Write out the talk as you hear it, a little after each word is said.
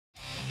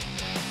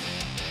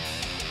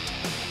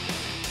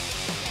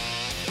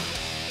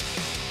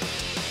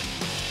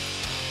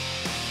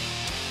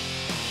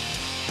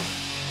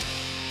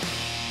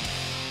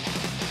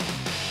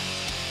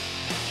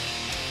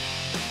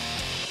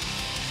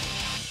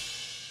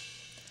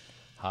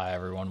Hi,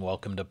 everyone.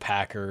 Welcome to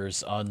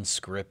Packers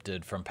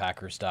Unscripted from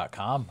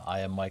Packers.com.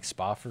 I am Mike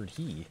Spofford.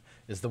 He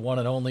is the one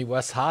and only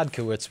Wes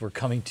Hodkiewicz. We're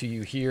coming to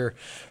you here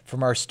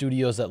from our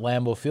studios at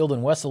Lambeau Field.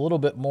 And Wes, a little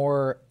bit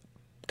more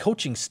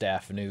coaching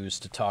staff news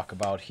to talk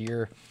about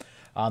here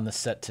on the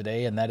set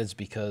today, and that is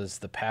because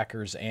the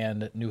Packers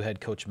and new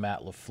head coach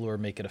Matt LaFleur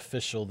make it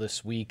official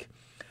this week.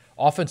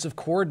 Offensive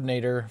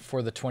coordinator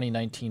for the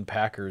 2019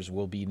 Packers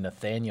will be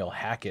Nathaniel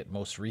Hackett,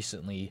 most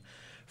recently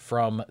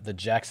from the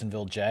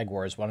Jacksonville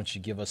Jaguars. Why don't you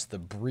give us the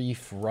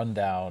brief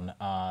rundown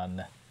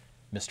on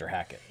Mr.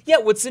 Hackett? Yeah,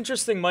 what's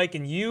interesting, Mike,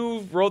 and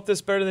you wrote this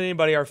better than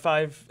anybody, our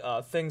five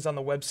things on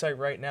the website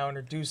right now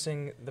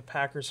introducing the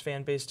Packers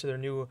fan base to their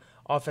new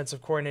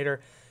offensive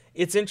coordinator.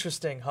 It's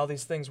interesting how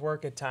these things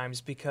work at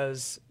times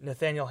because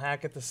Nathaniel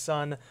Hackett, the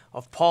son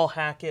of Paul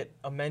Hackett,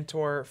 a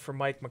mentor for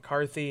Mike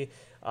McCarthy,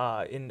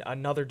 in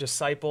another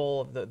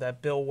disciple,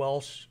 that Bill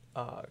Welsh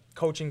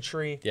coaching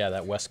tree. Yeah,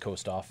 that West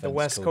Coast offense. The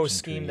West Coast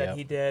scheme that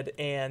he did.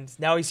 And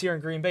now he's here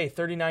in Green Bay,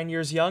 39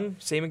 years young,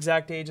 same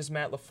exact age as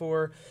Matt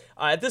LaFleur.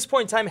 At this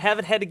point in time,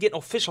 haven't had to get an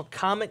official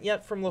comment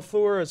yet from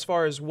LaFleur as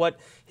far as what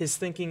his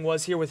thinking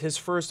was here with his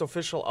first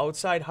official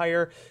outside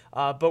hire.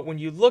 But when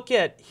you look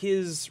at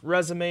his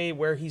resume,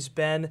 where he's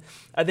been,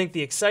 I think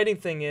the exciting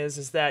thing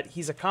is that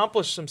he's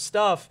accomplished some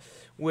stuff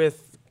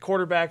with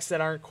quarterbacks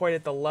that aren't quite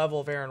at the level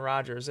of Aaron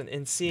Rodgers,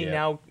 and seeing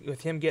now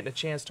with him getting a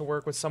chance to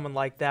work with someone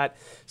like that,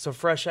 some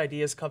fresh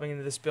ideas coming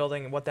into this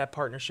building and what that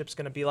partnership's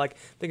going to be like, I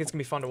think it's going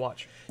to be fun to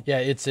watch. Yeah,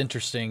 it's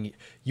interesting.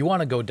 You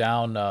want to go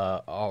down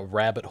a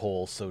rabbit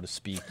hole, so to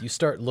speak. You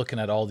start looking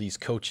at all these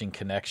coaching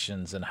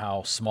connections and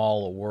how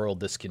small a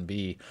world this can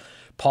be.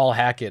 Paul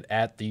Hackett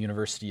at the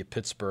University of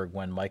Pittsburgh,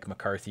 when Mike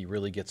McCarthy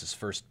really gets his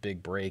first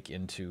big break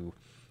into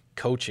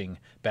coaching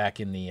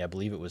back in the, I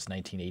believe it was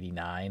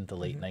 1989, the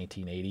late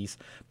 1980s.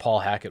 Paul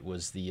Hackett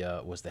was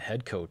the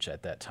head coach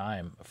at that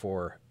time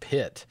for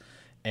Pitt,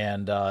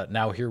 and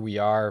now here we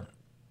are,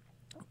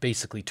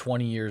 basically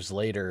 20 years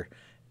later,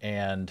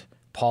 and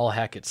Paul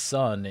Hackett's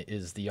son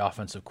is the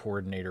offensive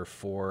coordinator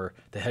for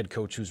the head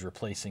coach who's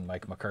replacing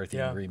Mike McCarthy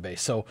in Green Bay.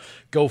 So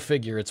go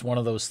figure. It's one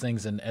of those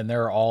things, and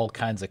there are all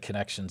kinds of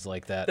connections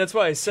like that. That's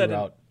why I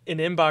said in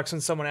inbox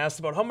when someone asked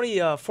about how many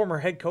former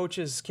head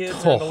coaches'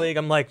 kids are in the league,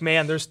 I'm like,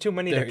 man, there's too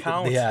many to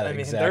count. Yeah, I mean,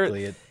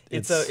 exactly.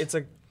 It's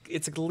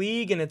a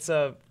league, and it's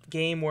a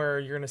game where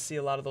you're going to see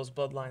a lot of those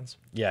bloodlines.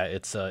 Yeah,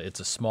 it's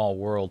a small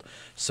world,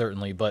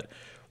 certainly. But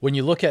when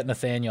you look at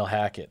Nathaniel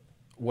Hackett,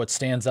 what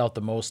stands out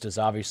the most is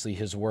obviously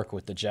his work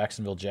with the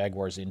Jacksonville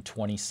Jaguars in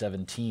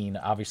 2017.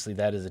 Obviously,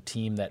 that is a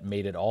team that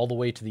made it all the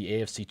way to the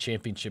AFC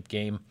Championship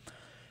game.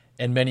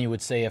 And many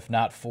would say if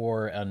not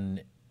for an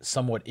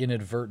somewhat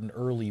inadvertent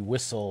early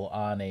whistle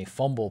on a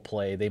fumble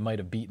play, they might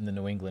have beaten the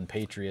New England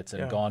Patriots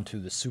and gone to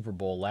the Super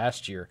Bowl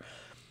last year.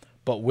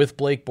 But with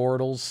Blake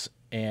Bortles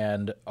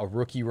and a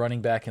rookie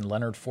running back in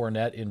Leonard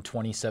Fournette in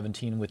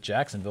 2017 with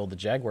Jacksonville, the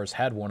Jaguars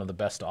had one of the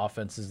best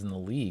offenses in the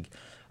league.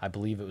 I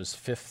believe it was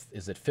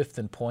fifth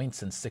in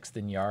points and sixth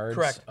in yards?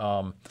 Correct.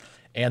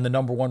 And the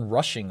number one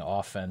rushing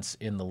offense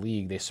in the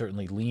league. They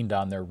certainly leaned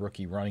on their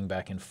rookie running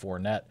back in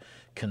Fournette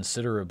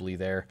considerably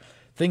there.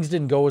 Things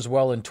didn't go as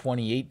well in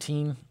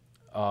 2018.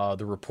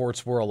 The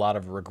reports were a lot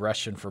of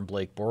regression from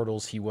Blake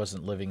Bortles. He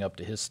wasn't living up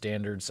to his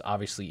standards.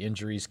 Obviously,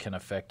 injuries can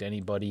affect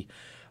anybody.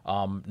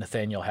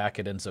 Nathaniel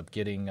Hackett ends up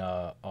getting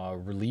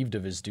relieved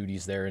of his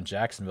duties there in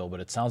Jacksonville, but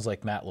it sounds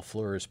like Matt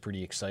LaFleur is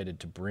pretty excited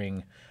to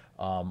bring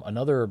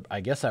another,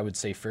 I guess I would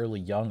say, fairly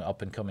young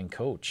up-and-coming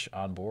coach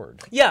on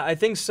board. Yeah, I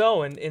think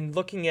so. And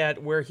looking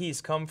at where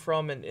he's come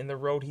from and the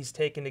road he's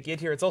taken to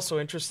get here, it's also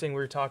interesting. We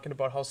were talking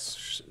about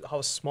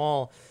how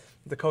small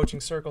the coaching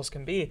circles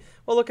can be.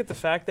 Well, look at the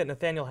fact that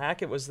Nathaniel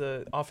Hackett was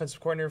the offensive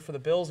coordinator for the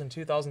Bills in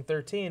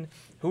 2013.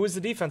 Who was the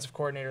defensive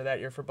coordinator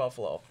that year for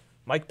Buffalo?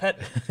 Mike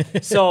Pettin.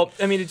 So,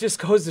 I mean, it just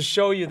goes to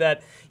show you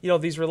that,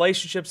 these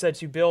relationships that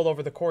you build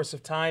over the course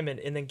of time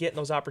and then getting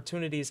those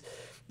opportunities.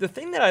 The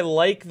thing that I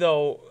like,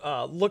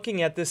 though,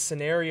 looking at this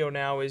scenario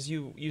now is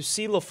you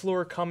see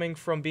LaFleur coming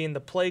from being the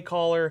play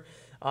caller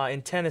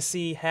in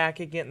Tennessee,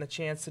 Hackett getting the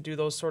chance to do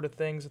those sort of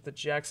things with the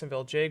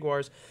Jacksonville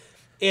Jaguars.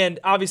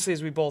 And obviously,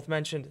 as we both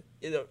mentioned,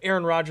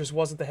 Aaron Rodgers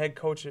wasn't the head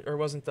coach or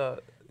wasn't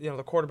the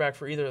quarterback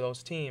for either of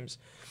those teams.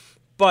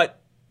 But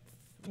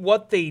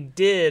what they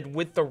did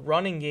with the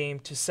running game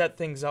to set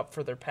things up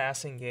for their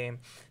passing game,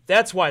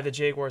 that's why the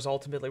Jaguars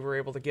ultimately were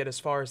able to get as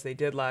far as they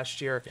did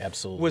last year.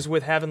 Absolutely. Was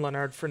with having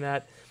Leonard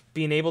Fournette,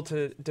 being able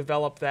to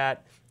develop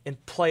that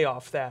and play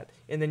off that.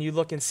 And then you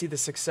look and see the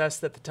success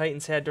that the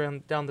Titans had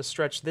down the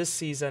stretch this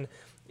season.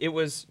 It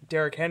was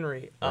Derrick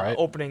Henry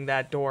opening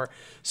that door.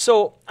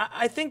 So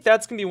I think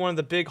that's going to be one of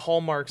the big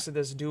hallmarks of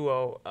this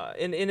duo.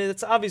 And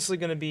it's obviously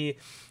going to be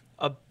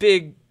a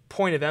big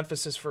point of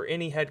emphasis for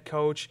any head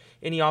coach,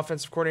 any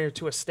offensive coordinator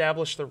to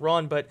establish the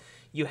run. But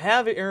you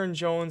have Aaron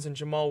Jones and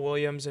Jamal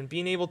Williams, and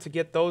being able to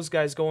get those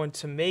guys going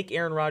to make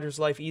Aaron Rodgers'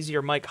 life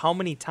easier. Mike, how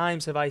many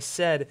times have I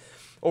said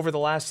over the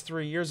last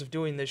 3 years of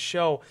doing this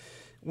show,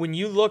 when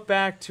you look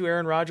back to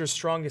Aaron Rodgers'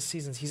 strongest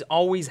seasons, he's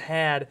always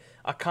had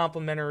a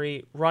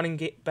complimentary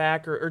running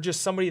back or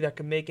just somebody that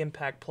can make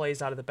impact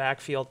plays out of the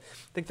backfield.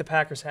 I think the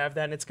Packers have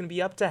that, and it's going to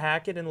be up to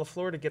Hackett and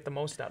LaFleur to get the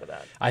most out of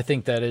that. I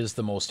think that is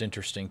the most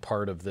interesting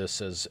part of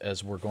this,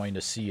 as we're going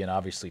to see and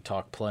obviously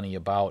talk plenty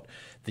about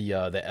the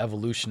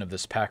evolution of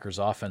this Packers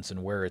offense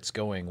and where it's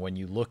going. When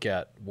you look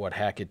at what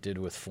Hackett did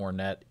with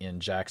Fournette in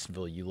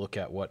Jacksonville, you look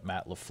at what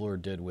Matt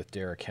LaFleur did with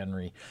Derrick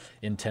Henry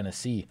in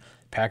Tennessee.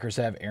 Packers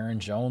have Aaron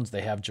Jones.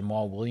 They have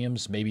Jamal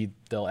Williams. Maybe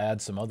they'll add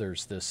some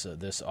others this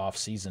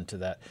offseason to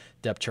that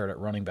depth chart at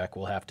running back.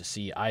 We'll have to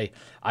see. I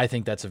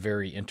think that's a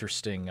very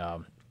interesting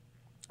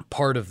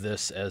part of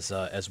this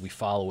as we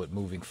follow it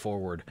moving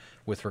forward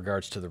with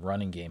regards to the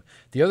running game.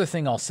 The other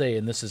thing I'll say,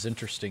 and this is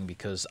interesting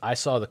because I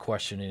saw the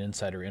question in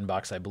Insider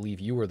Inbox. I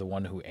believe you were the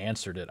one who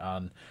answered it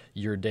on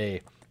your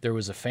day. There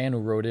was a fan who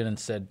wrote in and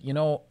said,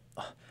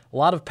 a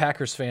lot of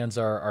Packers fans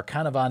are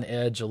kind of on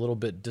edge, a little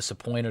bit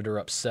disappointed or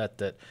upset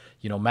that,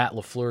 Matt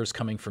LaFleur is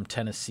coming from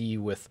Tennessee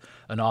with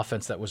an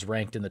offense that was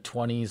ranked in the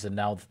 20s, and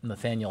now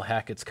Nathaniel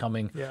Hackett's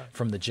coming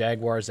from the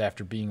Jaguars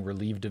after being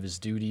relieved of his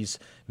duties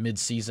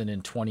midseason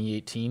in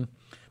 2018.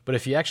 But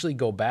if you actually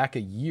go back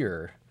a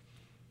year,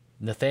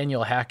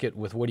 Nathaniel Hackett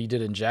with what he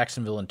did in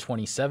Jacksonville in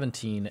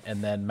 2017,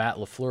 and then Matt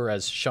LaFleur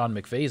as Sean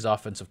McVay's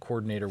offensive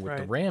coordinator with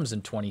the Rams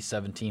in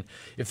 2017.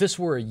 If this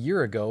were a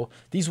year ago,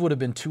 these would have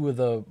been two of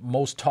the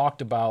most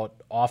talked about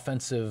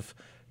offensive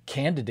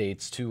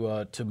candidates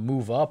to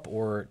move up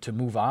or to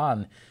move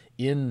on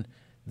in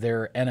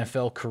their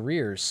NFL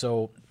careers.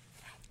 So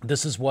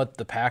this is what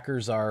the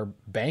Packers are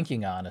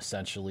banking on,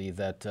 essentially,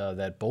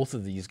 that both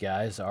of these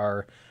guys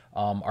are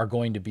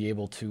going to be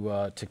able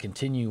to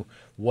continue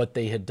what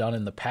they had done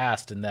in the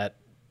past, and that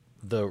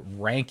the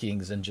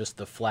rankings and just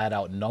the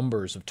flat-out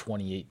numbers of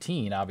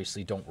 2018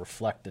 obviously don't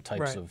reflect the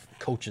types of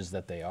coaches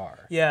that they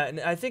are. Yeah, and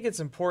I think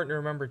it's important to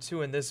remember,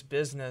 too, in this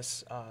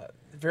business,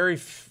 very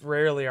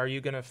rarely are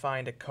you going to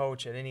find a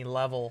coach at any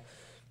level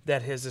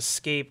that has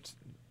escaped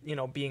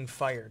being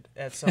fired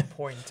at some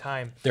point in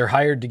time. They're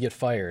hired to get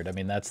fired. I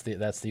mean, that's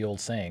the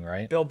old saying,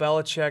 right? Bill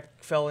Belichick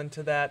fell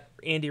into that.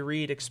 Andy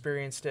Reid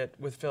experienced it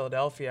with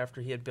Philadelphia after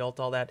he had built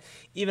all that.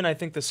 Even I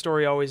think the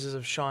story always is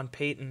of Sean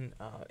Payton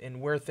and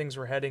where things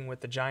were heading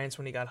with the Giants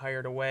when he got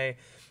hired away,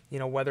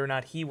 whether or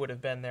not he would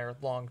have been there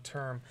long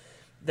term.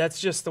 That's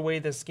just the way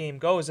this game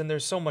goes, and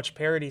there's so much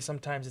parity,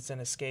 sometimes it's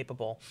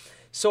inescapable.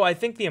 So I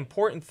think the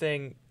important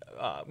thing,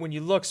 when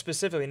you look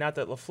specifically, not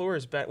that LaFleur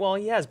has been, well,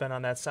 he has been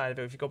on that side of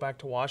it if you go back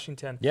to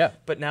Washington,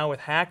 but now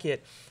with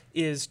Hackett,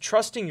 is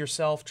trusting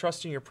yourself,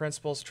 trusting your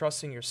principles,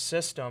 trusting your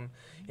system,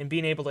 and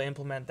being able to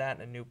implement that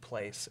in a new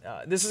place.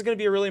 This is going to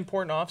be a really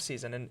important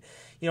offseason. And,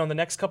 in the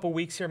next couple of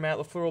weeks here, Matt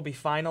LaFleur will be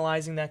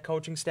finalizing that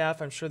coaching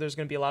staff. I'm sure there's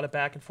going to be a lot of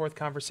back and forth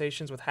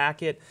conversations with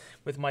Hackett,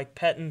 with Mike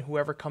Pettin,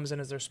 whoever comes in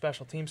as their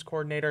special teams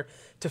coordinator,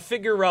 to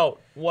figure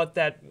out what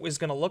that is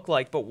going to look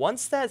like. But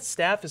once that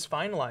staff is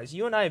finalized,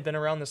 you and I have been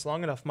around this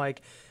long enough,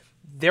 Mike,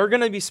 they're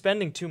going to be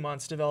spending 2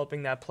 months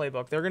developing that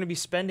playbook. They're going to be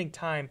spending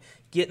time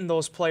getting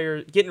those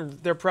players, getting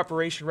their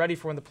preparation ready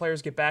for when the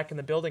players get back in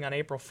the building on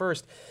April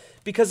 1st.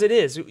 Because it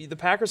is. The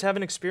Packers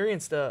haven't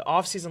experienced an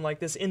offseason like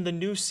this in the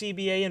new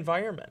CBA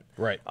environment.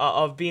 Right.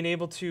 Of being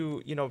able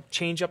to,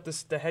 change up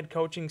the head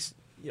coaching,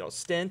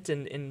 stint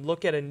and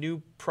look at a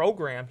new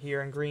program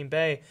here in Green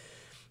Bay.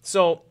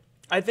 So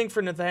I think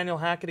for Nathaniel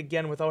Hackett,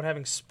 again, without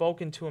having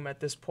spoken to him at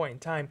this point in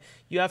time,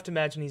 you have to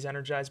imagine he's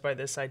energized by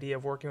this idea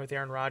of working with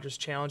Aaron Rodgers,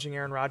 challenging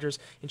Aaron Rodgers,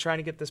 and trying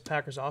to get this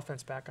Packers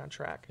offense back on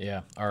track.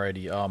 Yeah,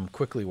 alrighty.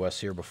 Quickly,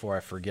 Wes, here before I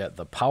forget,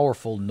 the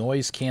powerful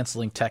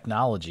noise-canceling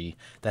technology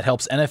that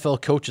helps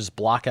NFL coaches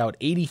block out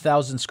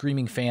 80,000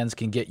 screaming fans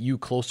can get you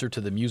closer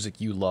to the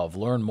music you love.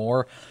 Learn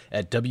more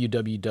at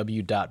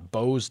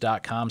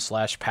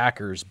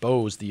www.bose.com/Packers.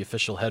 Bose, the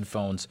official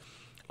headphones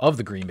of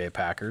the Green Bay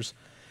Packers.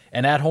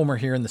 And at home or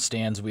here in the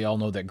stands, we all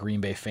know that Green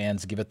Bay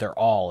fans give it their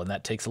all, and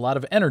that takes a lot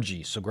of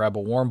energy. So grab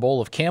a warm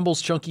bowl of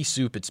Campbell's Chunky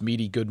Soup. Its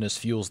meaty goodness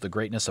fuels the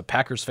greatness of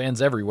Packers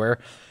fans everywhere.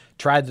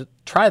 Try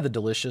the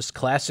delicious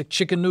classic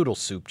chicken noodle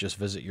soup. Just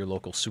visit your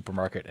local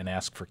supermarket and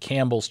ask for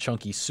Campbell's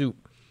Chunky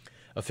Soup,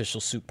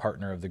 official soup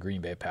partner of the Green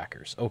Bay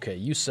Packers. Okay,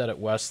 you said it,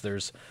 Wes.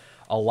 There's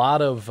a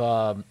lot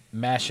of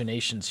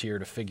machinations here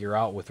to figure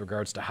out with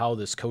regards to how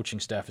this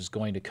coaching staff is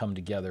going to come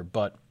together,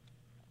 but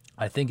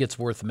I think it's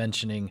worth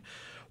mentioning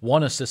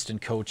one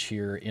assistant coach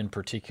here in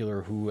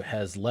particular who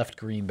has left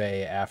Green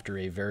Bay after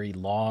a very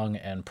long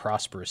and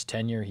prosperous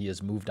tenure. He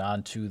has moved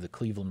on to the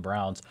Cleveland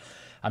Browns.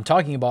 I'm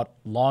talking about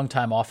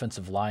longtime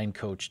offensive line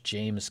coach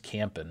James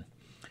Campen.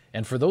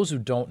 And for those who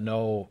don't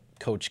know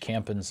Coach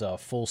Campen's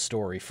full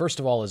story,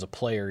 first of all, as a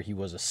player, he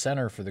was a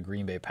center for the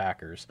Green Bay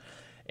Packers.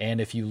 And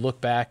if you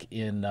look back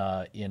in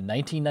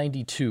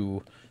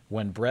 1992,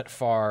 when Brett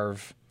Favre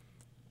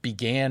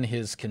began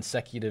his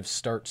consecutive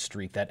start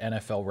streak, that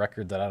NFL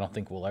record that I don't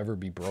think will ever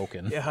be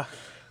broken. Yeah.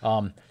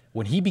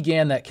 When he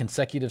began that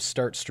consecutive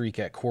start streak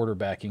at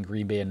quarterback in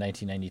Green Bay in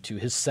 1992,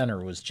 his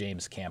center was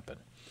James Campen.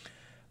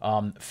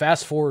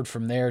 Fast forward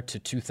from there to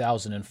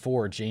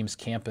 2004, James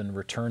Campen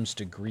returns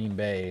to Green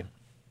Bay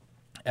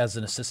as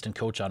an assistant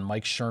coach on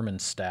Mike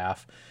Sherman's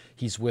staff.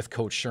 He's with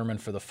Coach Sherman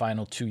for the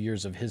final 2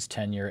 years of his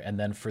tenure, and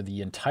then for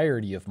the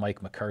entirety of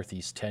Mike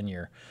McCarthy's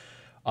tenure,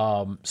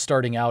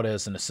 starting out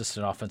as an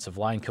assistant offensive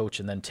line coach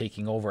and then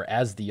taking over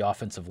as the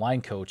offensive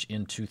line coach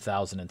in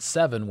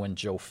 2007 when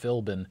Joe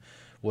Philbin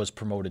was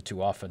promoted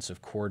to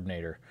offensive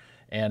coordinator.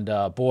 And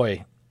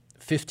boy,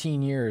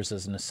 15 years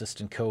as an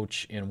assistant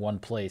coach in one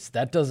place,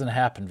 that doesn't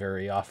happen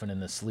very often in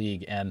this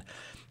league. And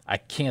I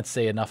can't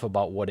say enough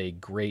about what a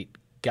great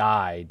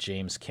guy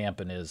James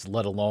Campen is,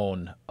 let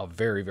alone a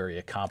very, very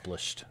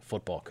accomplished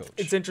football coach.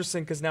 It's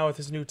interesting because now with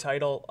his new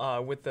title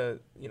with the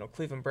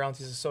Cleveland Browns,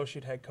 he's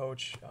associate head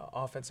coach,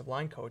 offensive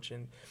line coach,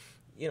 and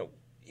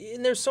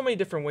and there's so many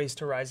different ways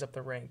to rise up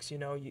the ranks.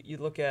 You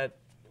look at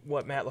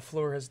what Matt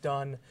LaFleur has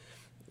done,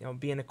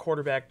 being a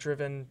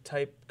quarterback-driven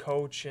type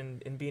coach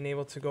and being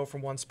able to go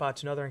from one spot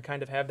to another and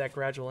kind of have that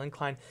gradual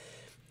incline.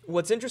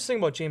 What's interesting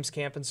about James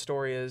Campen's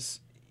story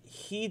is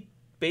he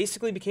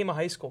basically became a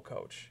high school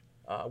coach.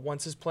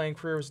 Once his playing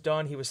career was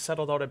done, he was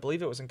settled out, I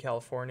believe it was in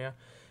California,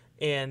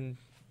 and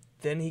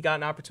then he got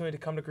an opportunity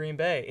to come to Green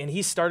Bay. And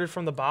he started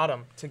from the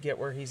bottom to get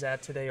where he's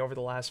at today over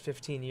the last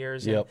 15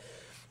 years. Yep. And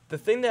the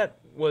thing that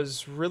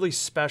was really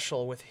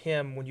special with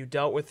him when you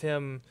dealt with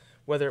him,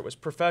 whether it was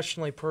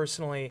professionally,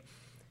 personally,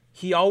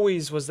 he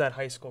always was that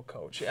high school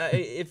coach.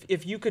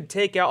 If you could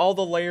take out all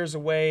the layers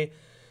away,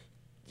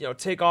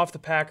 take off the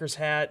Packers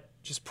hat,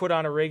 just put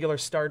on a regular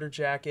starter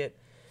jacket,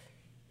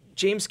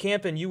 James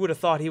Campen, you would have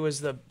thought he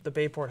was the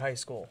Bayport High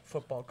School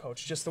football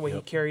coach, just the way he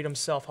carried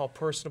himself, how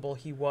personable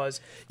he was.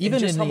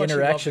 Even in the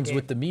interactions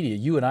with the media,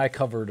 you and I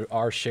covered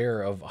our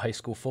share of high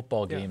school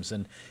football games,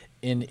 and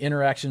in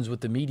interactions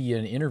with the media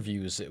and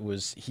interviews,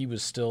 he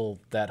was still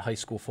that high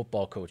school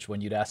football coach.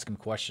 When you'd ask him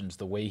questions,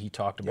 the way he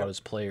talked about his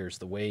players,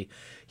 the way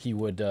he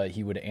would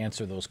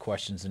answer those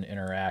questions and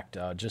interact,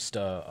 just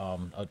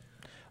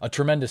a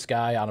tremendous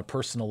guy on a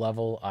personal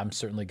level. I'm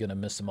certainly going to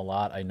miss him a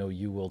lot. I know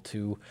you will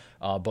too,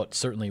 but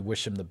certainly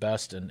wish him the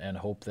best and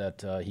hope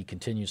that he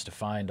continues to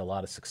find a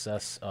lot of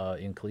success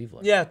in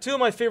Cleveland. Yeah, two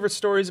of my favorite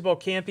stories about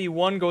Campy.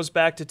 One goes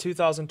back to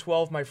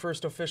 2012, my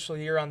first official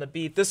year on the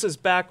beat. This is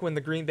back when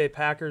the Green Bay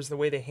Packers, the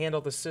way they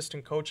handled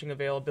assistant coaching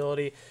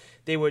availability,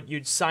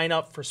 you'd sign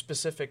up for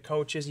specific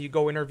coaches. You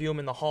go interview them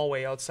in the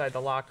hallway outside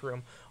the locker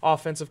room.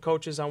 Offensive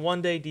coaches on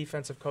one day,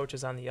 defensive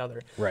coaches on the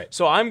other. Right.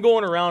 So I'm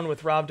going around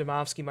with Rob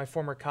Domofsky, my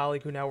former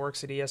colleague who now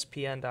works at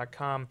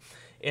ESPN.com,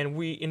 and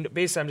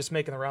basically I'm just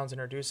making the rounds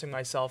introducing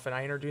myself, and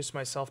I introduced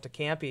myself to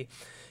Campy,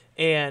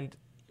 and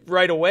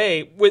right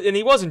away, and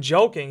he wasn't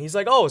joking. He's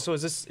like, "Oh, so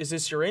is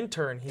this your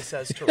intern?" He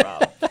says to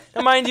Rob.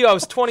 Now, mind you, I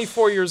was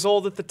 24 years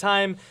old at the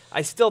time.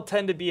 I still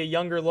tend to be a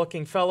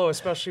younger-looking fellow,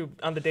 especially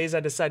on the days I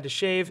decide to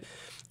shave.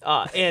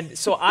 And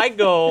so I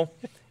go,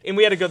 and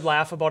we had a good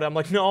laugh about it. I'm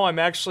like, "No, I'm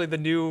actually the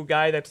new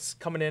guy that's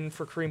coming in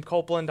for Kareem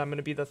Copeland. I'm going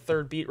to be the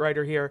third beat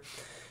writer here."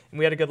 And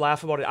we had a good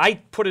laugh about it.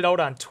 I put it out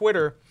on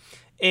Twitter,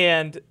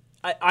 and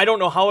I don't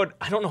know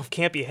I don't know if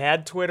Campy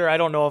had Twitter. I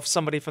don't know if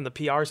somebody from the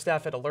PR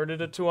staff had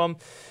alerted it to him.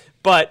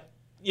 But,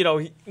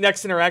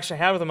 next interaction I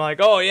had with him, I'm like,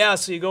 "Oh, yeah,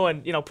 so you go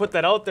and, put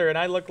that out there." And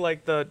I look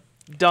like the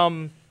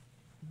dumb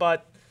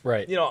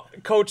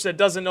coach that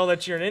doesn't know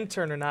that you're an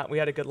intern or not. We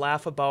had a good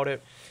laugh about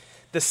it.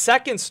 The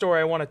second story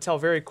I want to tell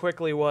very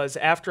quickly was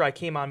after I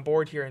came on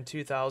board here in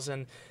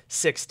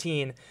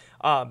 2016,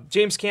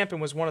 James Campen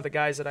was one of the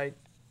guys that I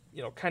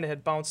kind of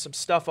had bounced some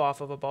stuff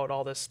off of about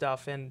all this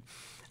stuff. And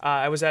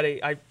I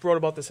wrote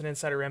about this in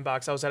Insider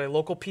Inbox. I was at a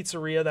local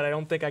pizzeria that I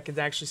don't think I can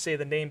actually say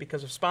the name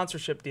because of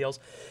sponsorship deals.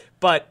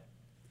 But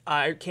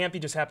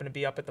Campy just happened to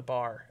be up at the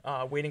bar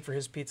waiting for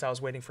his pizza. I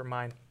was waiting for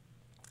mine.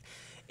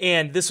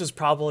 And this was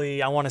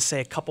probably, I want to say,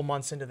 a couple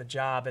months into the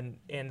job.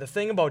 And the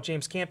thing about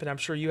James Campen, I'm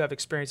sure you have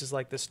experiences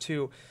like this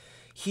too,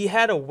 he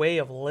had a way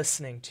of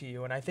listening to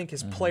you, and I think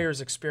his players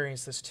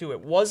experienced this too.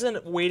 It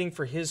wasn't waiting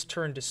for his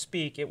turn to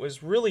speak. It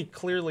was really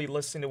clearly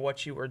listening to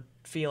what you were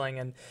feeling.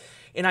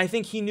 And I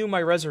think he knew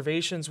my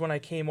reservations when I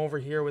came over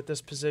here with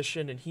this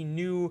position, and he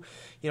knew,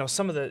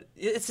 some of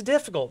it's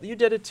difficult. You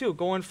did it too,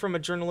 going from a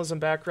journalism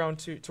background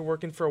to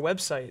working for a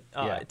website,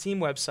 a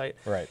team website.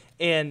 Right.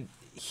 And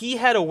he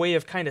had a way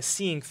of kind of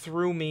seeing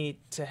through me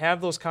to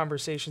have those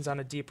conversations on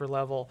a deeper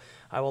level.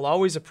 I will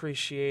always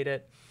appreciate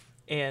it.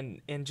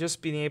 And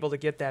just being able to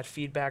get that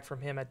feedback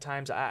from him at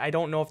times, I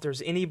don't know if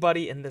there's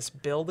anybody in this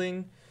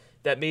building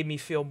that made me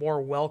feel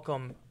more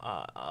welcome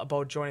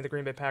about joining the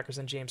Green Bay Packers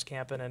than James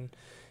Campen, and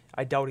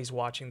I doubt he's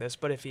watching this,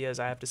 but if he is,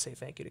 I have to say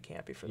thank you to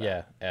Campy for that.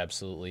 Yeah,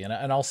 absolutely.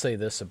 And I'll say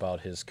this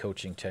about his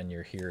coaching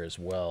tenure here as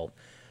well.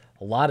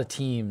 A lot of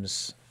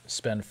teams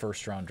spend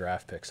first-round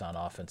draft picks on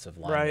offensive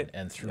linemen, right.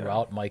 And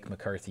throughout Mike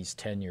McCarthy's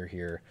tenure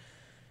here,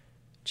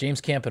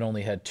 James Campen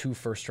only had 2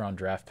 first-round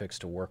draft picks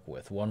to work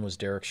with. One was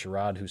Derek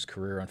Sherrod, whose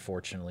career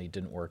unfortunately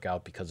didn't work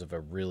out because of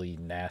a really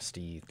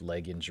nasty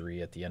leg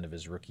injury at the end of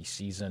his rookie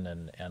season,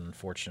 and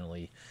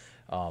unfortunately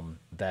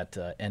that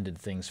ended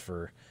things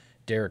for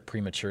Derek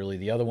prematurely.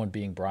 The other one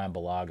being Brian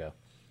Bulaga.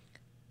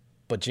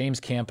 But James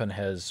Campen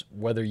has,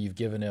 whether you've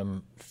given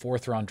him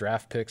 4th-round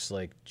draft picks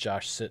like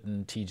Josh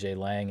Sitton, TJ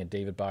Lang, and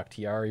David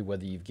Bakhtiari,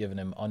 whether you've given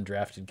him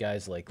undrafted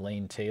guys like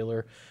Lane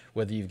Taylor,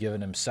 whether you've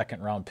given him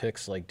 2nd-round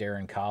picks like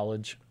Darren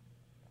College,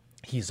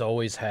 he's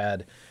always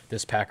had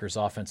this Packers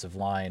offensive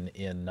line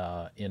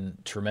in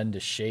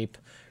tremendous shape,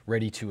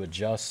 ready to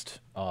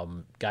adjust,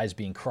 guys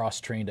being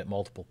cross-trained at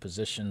multiple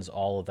positions,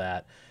 all of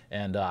that.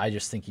 And I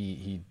just think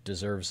he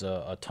deserves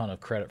a ton of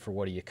credit for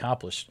what he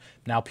accomplished.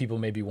 Now people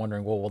may be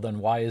wondering, well, then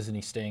why isn't he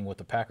staying with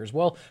the Packers?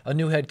 Well, a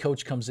new head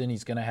coach comes in.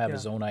 He's going to have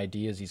his own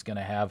ideas. He's going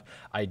to have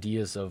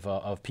ideas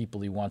of people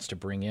he wants to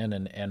bring in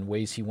and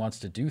ways he wants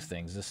to do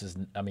things.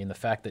 The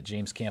fact that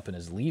James Campen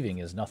is leaving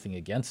is nothing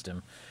against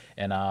him.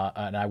 And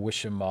I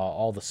wish him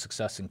all the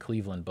success in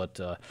Cleveland. But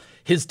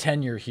his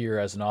tenure here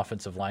as an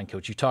offensive line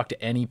coach, you talk to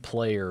any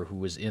player who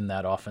was in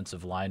that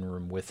offensive line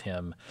room with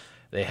him,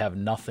 they have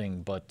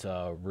nothing but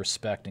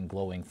respect and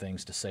glowing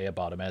things to say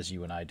about him, as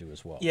you and I do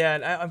as well. Yeah,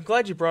 and I'm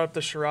glad you brought up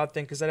the Sherrod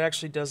thing, because that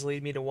actually does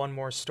lead me to one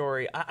more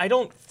story.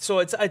 So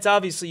it's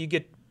obviously you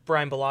get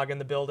Brian Bulaga in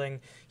the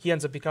building. He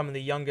ends up becoming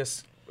the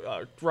youngest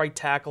right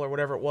tackle or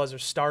whatever it was, or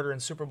starter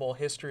in Super Bowl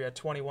history at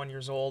 21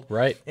 years old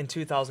in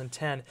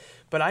 2010.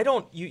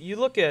 But you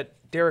look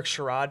at Derek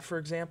Sherrod, for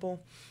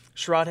example.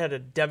 Sherrod had a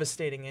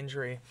devastating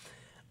injury.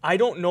 I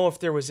don't know if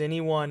there was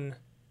anyone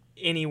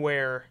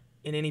anywhere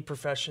in any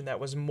profession that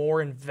was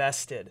more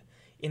invested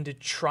into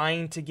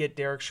trying to get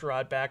Derek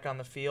Sherrod back on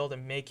the field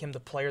and make him the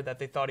player that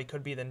they thought he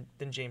could be than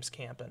James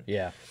Campen.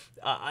 Yeah.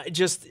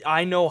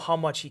 I know how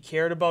much he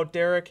cared about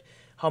Derek,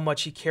 how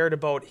much he cared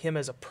about him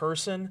as a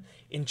person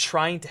in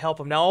trying to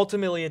help him. Now,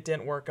 ultimately, it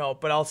didn't work out,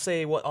 but I'll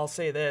say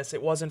this.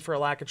 It wasn't for a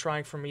lack of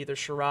trying from either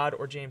Sherrod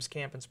or James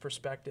Campen's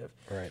perspective.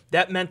 Right.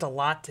 That meant a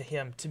lot to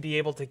him to be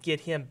able to get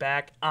him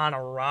back on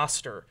a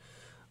roster.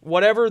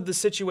 Whatever the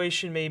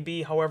situation may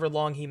be, however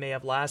long he may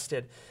have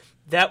lasted,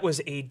 that was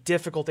a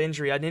difficult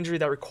injury, an injury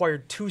that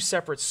required 2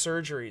 separate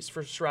surgeries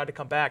for Sherrod to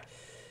come back.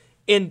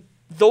 And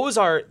those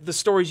are the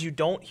stories you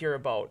don't hear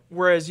about,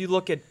 whereas you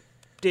look at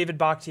David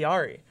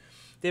Bakhtiari.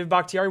 David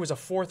Bakhtiari was a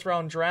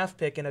 4th-round draft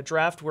pick in a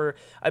draft where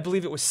I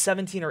believe it was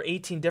 17 or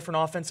 18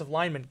 different offensive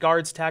linemen,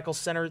 guards, tackles,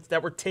 centers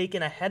that were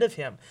taken ahead of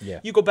him. Yeah.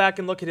 You go back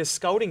and look at his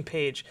scouting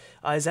page,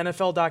 his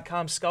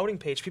NFL.com scouting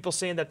page, people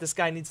saying that this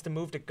guy needs to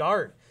move to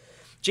guard.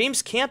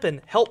 James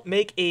Campen helped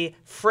make a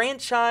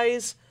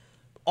franchise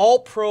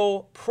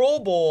All-Pro, Pro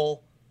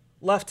Bowl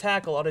left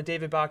tackle out of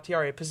David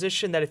Bakhtiari, a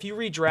position that if you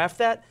redraft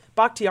that,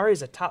 Bakhtiari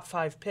is a top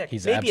 5 pick,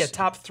 maybe a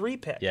top 3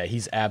 pick. Yeah,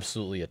 he's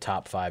absolutely a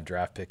top 5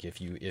 draft pick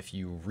if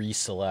you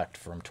reselect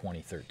from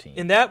 2013.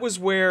 And that was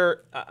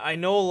where I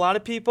know a lot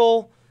of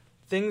people,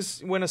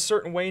 things went a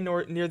certain way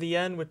near the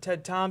end with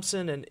Ted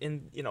Thompson and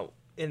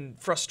in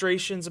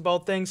frustrations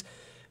about things,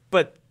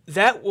 but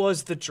that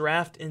was the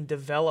draft and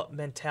develop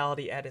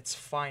mentality at its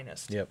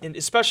finest. Yep. And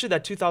especially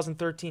that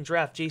 2013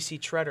 draft, J.C.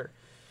 Tretter,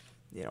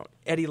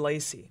 Eddie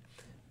Lacy.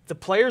 The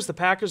players, the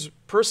Packers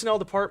personnel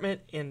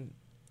department in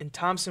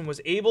Thompson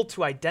was able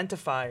to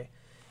identify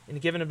and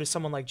given him to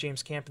someone like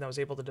James Campen that was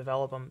able to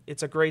develop him.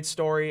 It's a great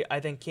story. I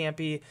think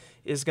Campy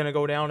is going to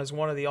go down as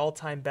one of the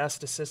all-time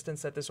best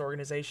assistants that this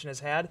organization has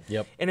had.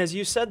 Yep. And as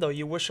you said, though,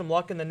 you wish him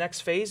luck in the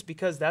next phase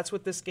because that's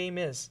what this game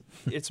is.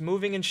 It's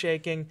moving and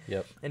shaking,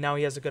 Yep. and now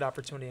he has a good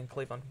opportunity in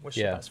Cleveland. Wish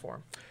the best for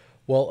him.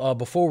 Well,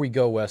 before we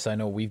go, Wes, I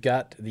know we've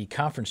got the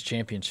conference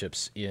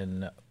championships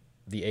in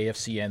the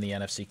AFC and the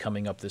NFC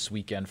coming up this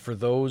weekend. For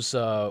those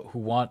who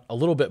want a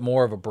little bit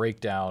more of a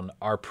breakdown,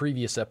 our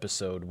previous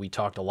episode, we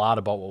talked a lot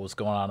about what was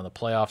going on in the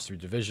playoffs through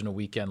divisional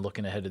weekend,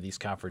 looking ahead to these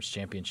conference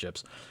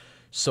championships.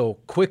 So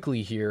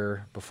quickly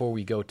here, before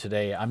we go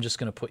today, I'm just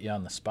going to put you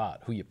on the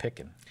spot. Who you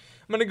picking?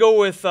 I'm going to go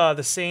with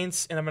the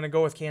Saints, and I'm going to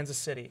go with Kansas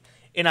City.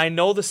 And I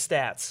know the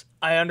stats.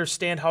 I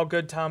understand how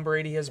good Tom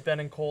Brady has been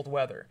in cold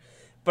weather.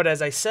 But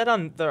as I said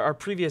on our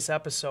previous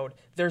episode,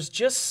 there's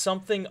just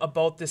something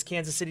about this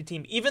Kansas City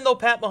team. Even though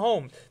Pat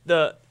Mahomes,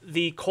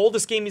 the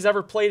coldest game he's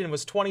ever played in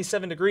was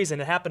 27 degrees,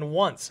 and it happened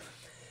once,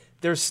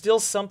 there's still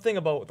something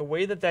about the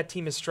way that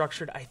team is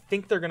structured. I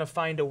think they're going to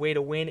find a way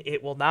to win.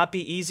 It will not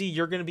be easy.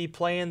 You're going to be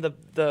playing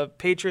the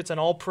Patriots in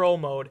all-pro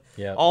mode,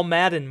 all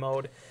Madden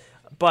mode.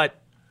 But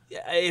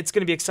it's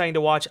going to be exciting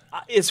to watch.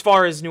 As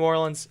far as New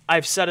Orleans,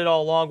 I've said it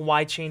all along.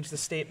 Why change the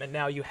statement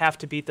now? You have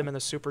to beat them in the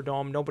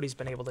Superdome. Nobody's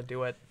been able to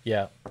do it.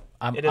 Yeah.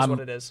 It is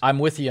what it is. I'm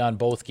with you on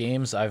both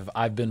games.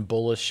 I've been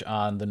bullish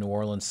on the New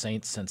Orleans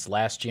Saints since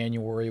last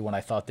January when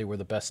I thought they were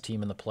the best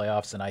team in the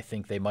playoffs, and I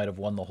think they might have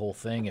won the whole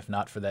thing if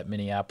not for that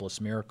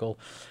Minneapolis miracle.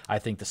 I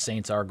think the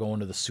Saints are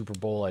going to the Super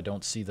Bowl. I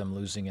don't see them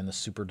losing in the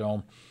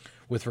Superdome.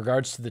 With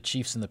regards to the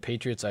Chiefs and the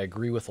Patriots, I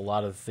agree with a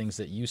lot of the things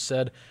that you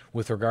said.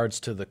 With regards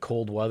to the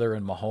cold weather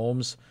and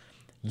Mahomes,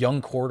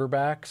 young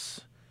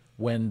quarterbacks,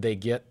 when they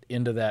get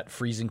into that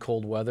freezing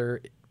cold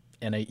weather,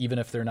 and even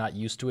if they're not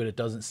used to it, it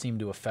doesn't seem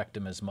to affect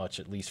them as much,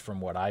 at least from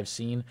what I've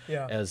seen,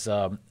 as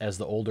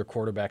the older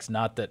quarterbacks.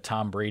 Not that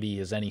Tom Brady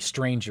is any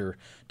stranger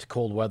to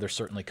cold weather,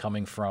 certainly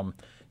coming from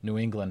New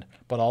England.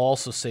 But I'll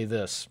also say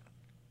this.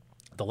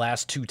 The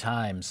last 2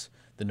 times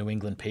the New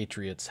England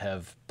Patriots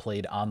have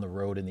played on the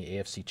road in the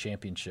AFC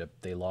Championship.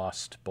 They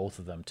lost both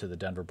of them to the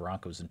Denver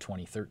Broncos in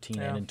 2013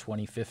 and in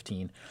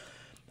 2015.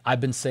 I've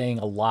been saying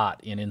a lot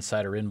in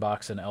Insider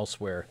Inbox and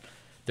elsewhere,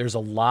 there's a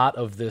lot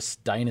of this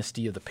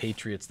dynasty of the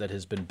Patriots that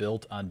has been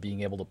built on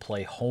being able to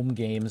play home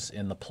games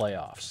in the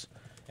playoffs.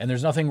 And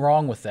there's nothing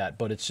wrong with that,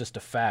 but it's just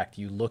a fact.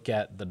 You look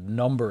at the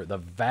number,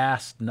 the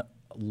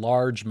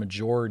large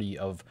majority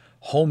of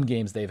home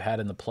games they've had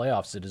in the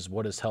playoffs. It is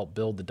what has helped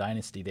build the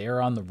dynasty. They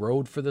are on the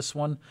road for this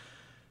one,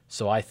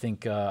 so I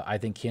think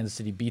Kansas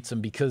City beats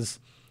them because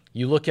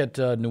you look at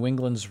New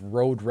England's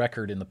road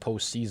record in the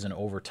postseason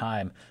over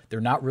time. They're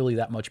not really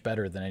that much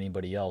better than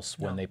anybody else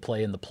when they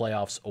play in the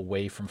playoffs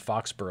away from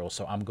Foxborough.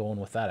 So I'm going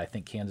with that. I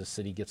think Kansas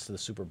City gets to the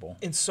Super Bowl.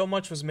 And so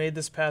much was made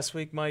this past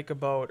week, Mike,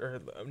 about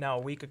a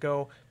week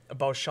ago,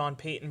 about Sean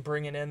Payton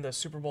bringing in the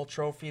Super Bowl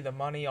trophy, the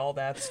money, all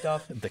that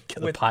stuff.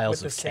 the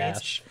piles of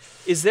cash.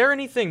 Is there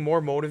anything more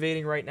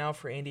motivating right now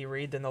for Andy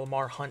Reid than the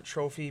Lamar Hunt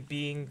trophy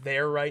being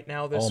there right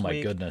now this week? Oh,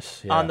 my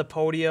goodness. Yeah. On the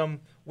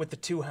podium with the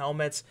two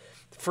helmets.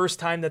 First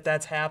time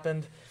that's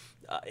happened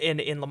in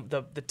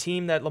the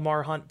team that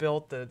Lamar Hunt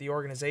built, the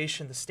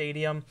organization, the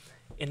stadium,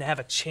 and to have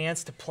a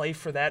chance to play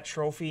for that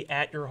trophy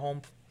at your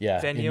home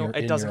venue.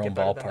 It doesn't get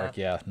better than that.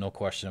 Yeah, no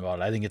question about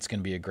it. I think it's going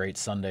to be a great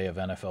Sunday of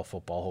NFL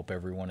football. Hope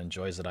everyone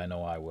enjoys it. I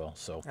know I will.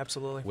 So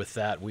absolutely. With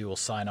that, we will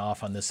sign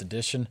off on this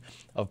edition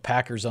of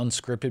Packers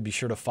Unscripted. Be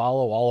sure to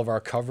follow all of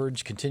our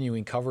coverage,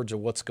 continuing coverage of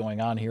what's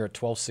going on here at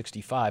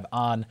 1265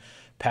 on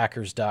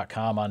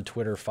Packers.com. On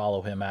Twitter,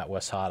 follow him at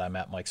Wes Hott. I'm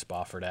at Mike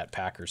Spofford at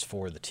Packers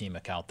for the team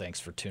account. Thanks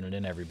for tuning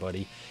in,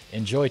 everybody.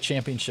 Enjoy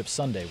Championship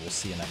Sunday. We'll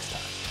see you next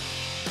time.